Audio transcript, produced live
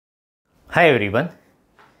Hi everyone.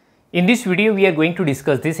 In this video we are going to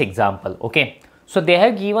discuss this example. Okay, so they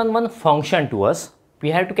have given one function to us.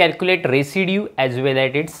 We have to calculate residue as well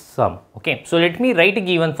as its sum. Okay, so let me write a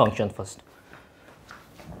given function first.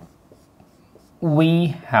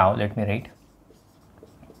 We have, let me write,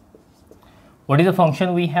 what is the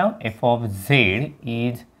function we have? F of z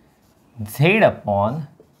is z upon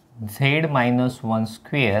z minus 1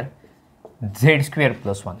 square z square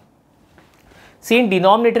plus 1. See, in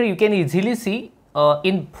denominator you can easily see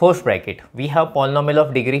in first bracket we have polynomial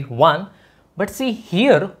of degree 1, but see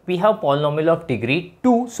here we have polynomial of degree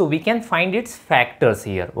 2, so we can find its factors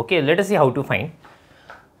here. Okay, let us see how to find.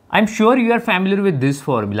 I am sure you are familiar with this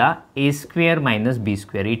formula, a square minus b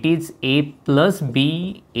square. It is a plus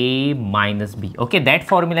b, a minus b. Okay, that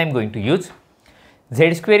formula I am going to use.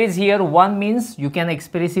 Z square is here 1, means you can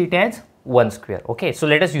express it as 1 square. Okay, so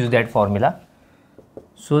let us use that formula.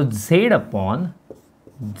 So z upon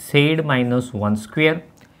z minus 1 square.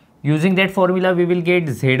 Using that formula we will get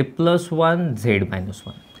z plus 1, z minus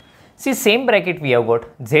 1. See, same bracket we have got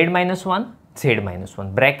z minus 1, z minus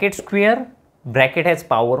 1. Bracket square, bracket has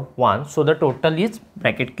power 1, so the total is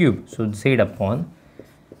bracket cube. So z upon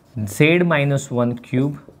z minus 1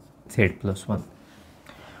 cube, z plus 1.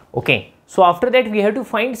 Okay, so after that we have to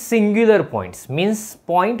find singular points, means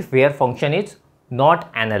point where function is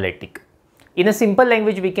not analytic. In a simple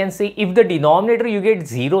language we can say if the denominator you get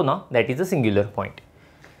 0 now, that is a singular point.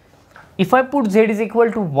 If I put z is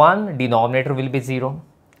equal to 1, denominator will be 0.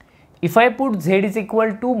 If I put z is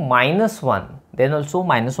equal to minus 1, then also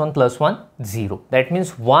minus 1 plus 1, 0. That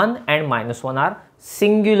means 1 and minus 1 are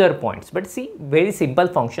singular points. But see, very simple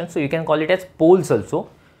function, so you can call it as poles also.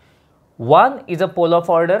 1 is a pole of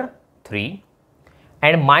order 3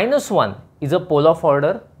 and minus 1 is a pole of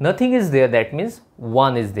order nothing is there, that means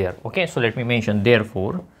 1 is there. Okay, so let me mention,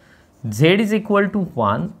 therefore z is equal to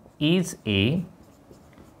 1 is a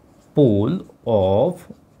pole of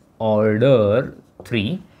order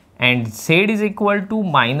 3 and z is equal to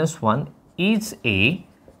minus 1 is a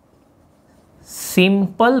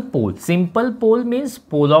simple pole. Simple pole means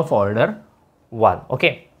pole of order 1.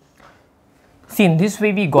 Okay, see, in this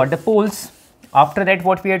way we got the poles. After that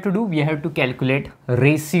what we have to do? We have to calculate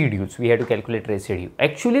residues. We have to calculate residue.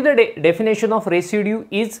 Actually the definition of residue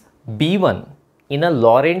is B1 in a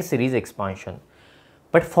Laurent series expansion.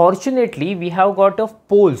 But fortunately we have got of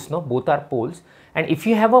poles, no, both are poles, and if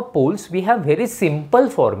you have a poles we have very simple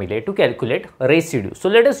formula to calculate residue. So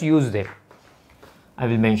let us use them. I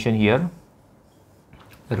will mention here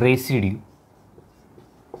residue.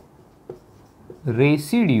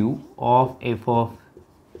 Residue of f of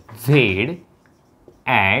z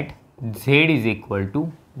at z is equal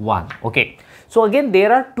to 1. Okay, so again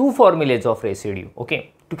there are two formulas of residue,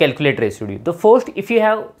 okay, to calculate residue. The first, if you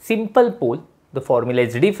have simple pole, the formula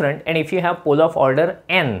is different, and if you have pole of order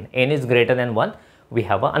n is greater than 1, we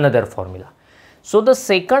have another formula. So the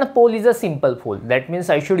second pole is a simple pole, that means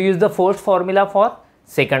I should use the first formula for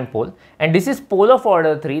second pole, and this is pole of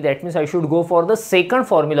order 3, that means I should go for the second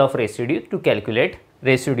formula of residue to calculate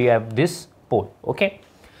residue of this pole. Okay,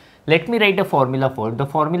 let me write a formula for it. The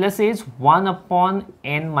formula says 1 upon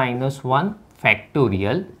n minus 1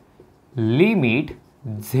 factorial limit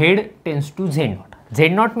z tends to z naught. Z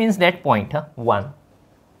naught means that point, 1.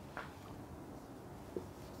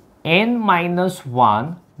 N minus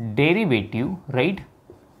 1 derivative, right,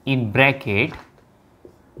 in bracket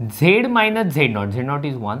z minus z naught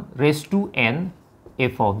is 1 raised to n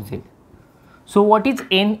f of z. So what is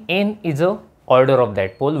n? N is a order of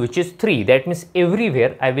that pole, which is 3. That means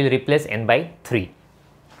everywhere I will replace n by 3.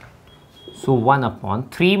 So 1 upon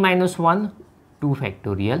 3 minus 1, 2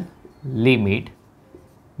 factorial limit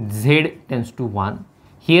z tends to 1.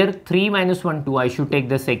 Here 3 minus 1, 2, I should take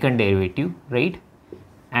the second derivative, right,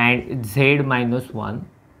 and z minus 1,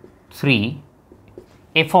 3,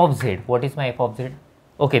 f of z. What is my f of z?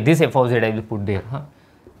 Okay, this f of z I will put there,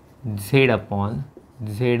 z upon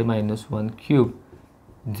z minus 1 cube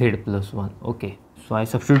z plus 1. Okay, so I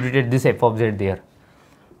substituted this f of z there.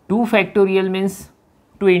 2 factorial means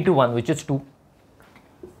 2 into 1, which is 2,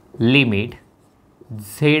 limit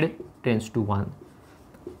z tends to 1,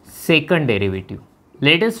 second derivative.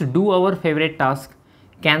 Let us do our favorite task,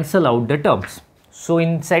 cancel out the terms. So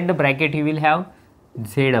inside the bracket you will have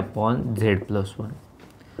z upon z plus 1.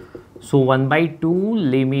 So 1 by 2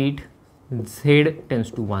 limit z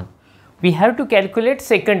tends to 1. We have to calculate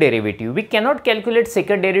second derivative. We cannot calculate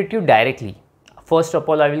second derivative directly. First of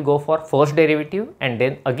all I will go for first derivative, and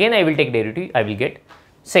then again I will take derivative, I will get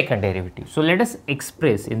second derivative. So let us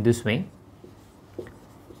express in this way,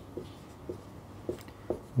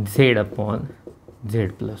 z upon z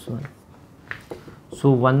plus 1. So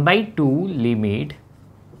 1 by 2 limit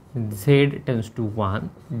z tends to 1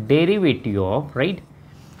 derivative of, right,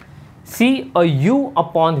 see a u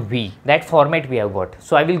upon v, that format we have got.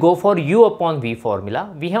 So I will go for u upon v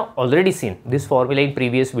formula. We have already seen this formula in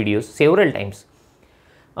previous videos several times.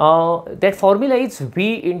 That formula is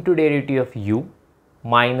v into derivative of u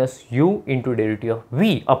minus u into derivative of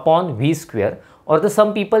v upon v square, or the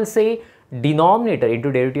some people say denominator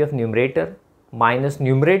into derivative of numerator minus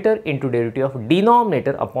numerator into derivative of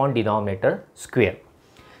denominator upon denominator square.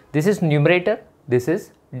 This is numerator, this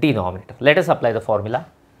is denominator. Let us apply the formula.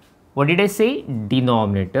 What did I say?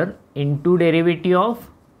 Denominator into derivative of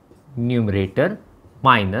numerator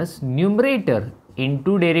minus numerator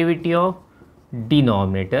into derivative of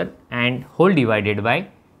denominator and whole divided by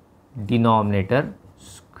denominator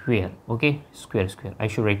square. Okay, square. I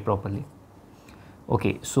should write properly.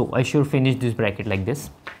 Okay, so I should finish this bracket like this.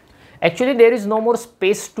 Actually, there is no more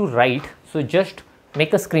space to write, so just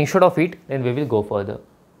make a screenshot of it, then we will go further.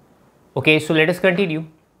 Okay, so let us continue.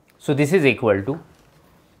 So this is equal to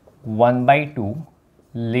 1 by 2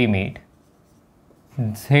 limit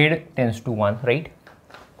z tends to 1, right,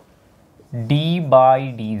 d by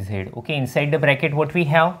dz. Okay, inside the bracket what we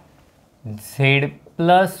have? Z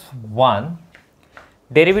plus 1,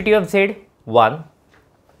 derivative of z 1.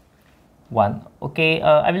 Okay,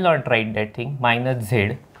 I will not write that thing, minus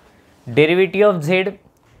z, derivative of z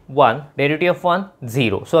 1, derivative of 1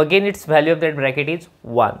 0. So again its value of that bracket is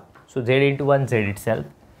 1. So z into 1 z itself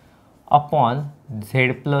upon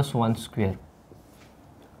z plus 1 square,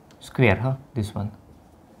 this one.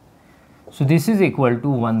 So this is equal to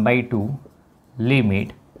 1 by 2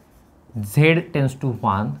 limit z tends to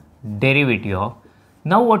 1 derivative of.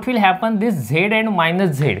 Now what will happen? This z and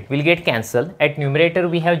minus z will get cancelled. At numerator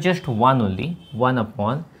we have just 1 only, 1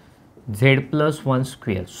 upon z plus 1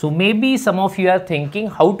 square. So maybe some of you are thinking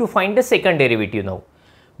how to find the second derivative now.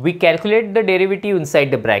 We calculate the derivative inside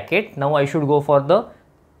the bracket. Now I should go for the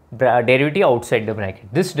derivative outside the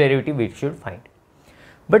bracket. This derivative we should find.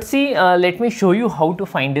 But see, let me show you how to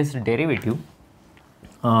find this derivative.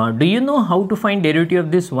 Do you know how to find derivative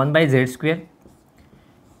of this 1 by z square?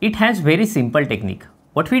 It has very simple technique.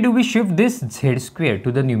 What we do, we shift this z square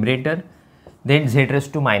to the numerator, then z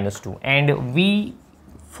raised to minus 2, and we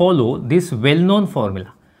follow this well-known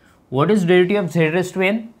formula. What is derivative of z raised to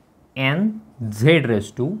n? N z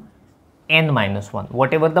raised to n minus 1.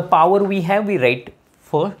 Whatever the power we have, we write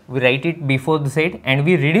it before the z, and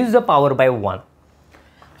we reduce the power by 1.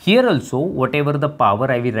 Here also, whatever the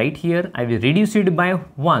power I will write here, I will reduce it by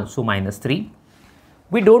 1, so minus 3.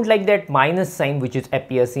 We don't like that minus sign which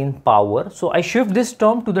appears in power, so I shift this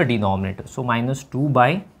term to the denominator, so minus 2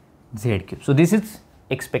 by z cube. So this is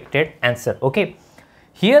expected answer. Okay,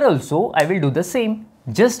 here also I will do the same,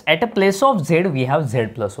 just at a place of z we have z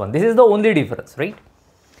plus 1. This is the only difference, right?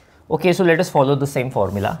 Okay, so let us follow the same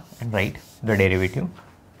formula and write the derivative.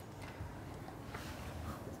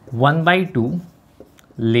 1 by 2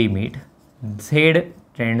 limit z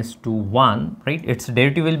tends to 1, right? Its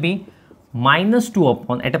derivative will be minus 2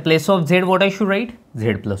 upon, at a place of z what I should write?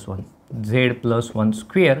 Z plus 1. Z plus 1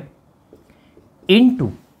 square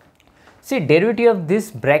into, see, derivative of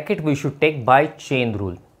this bracket we should take by chain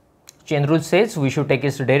rule. Chain rule says we should take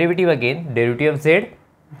its derivative again. Derivative of z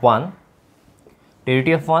 1,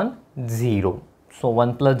 derivative of 1 0. So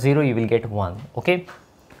 1 plus 0 you will get 1. Okay.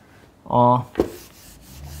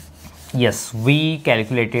 Yes, we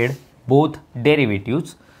calculated both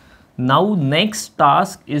derivatives. Now next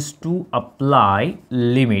task is to apply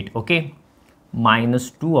limit. Okay, minus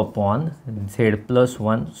 2 upon z plus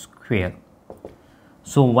 1 square.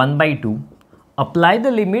 So 1 by 2. Apply the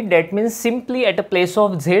limit, that means simply at a place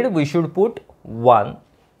of z we should put 1.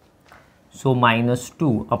 So minus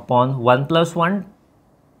 2 upon 1 plus 1.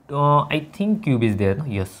 I think cube is there.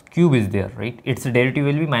 Yes, cube is there, right? Its derivative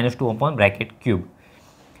will be minus 2 upon bracket cube.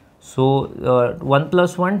 So 1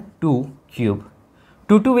 plus 1, 2 cube.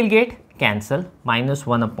 2 will get cancel, minus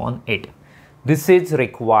 1 upon 8. This is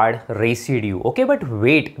required residue. Okay, but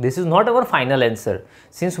wait, this is not our final answer.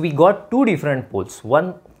 Since we got two different poles,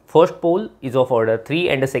 first pole is of order 3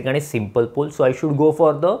 and the second is simple pole. So I should go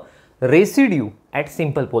for the residue at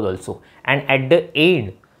simple pole also. And at the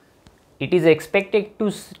end, it is expected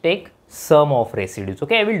to take sum of residues.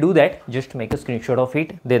 Okay, I will do that. Just make a screenshot of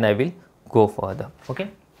it, then I will go further. Okay.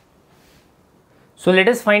 So let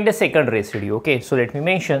us find the second residue. Okay, so let me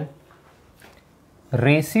mention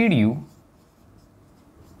residue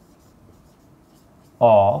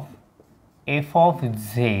of f of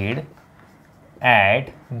z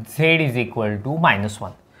at z is equal to minus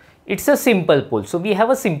 1. It's a simple pole. So we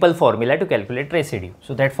have a simple formula to calculate residue.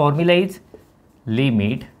 So that formula is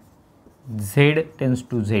limit z tends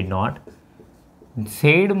to z naught,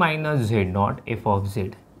 z minus z naught f of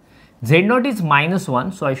z. Z naught is minus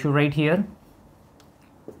 1, so I should write here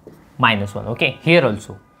minus 1, okay, here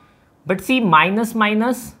also. But see, minus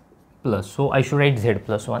minus plus, so I should write z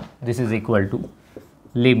plus 1. This is equal to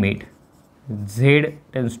limit z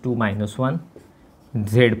tends to minus 1,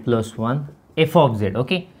 z plus 1 f of z,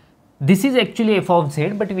 okay. This is actually f of z,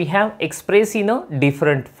 but we have expressed in a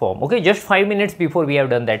different form, okay. Just 5 minutes before we have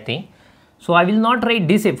done that thing. So I will not write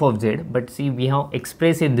this f of z, but see, we have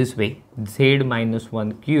expressed in this way, z minus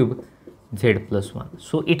 1 cube z plus 1.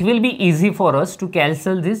 So it will be easy for us to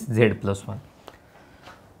cancel this z plus 1.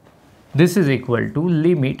 This is equal to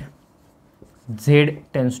limit z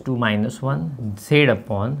tends to minus 1 z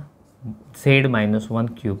upon z minus 1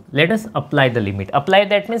 cube. Let us apply the limit. Apply,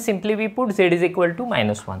 that means simply we put z is equal to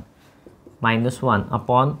minus 1. Minus 1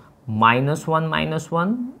 upon minus 1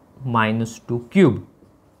 minus 2 cube.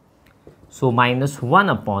 So minus 1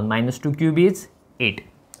 upon minus 2 cube is 8.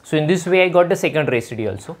 So in this way I got the second residue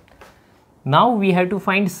also. Now we have to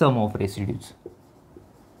find sum of residues.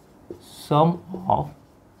 Sum of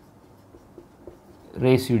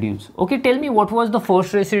residues. Okay, tell me what was the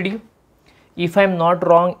first residue? If I am not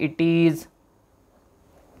wrong, it is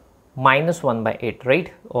minus 1 by 8,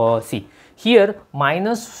 right? Or see, here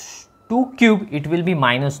minus 2 cube, it will be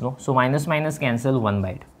minus, no? So minus minus cancel 1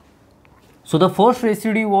 by 8. So the first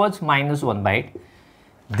residue was minus 1 by 8.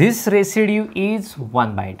 This residue is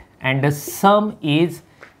 1 by 8 and the sum is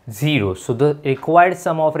 0. So the required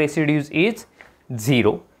sum of residues is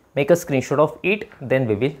 0. Make a screenshot of it, then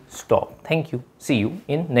we will stop. Thank you. See you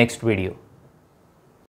in next video.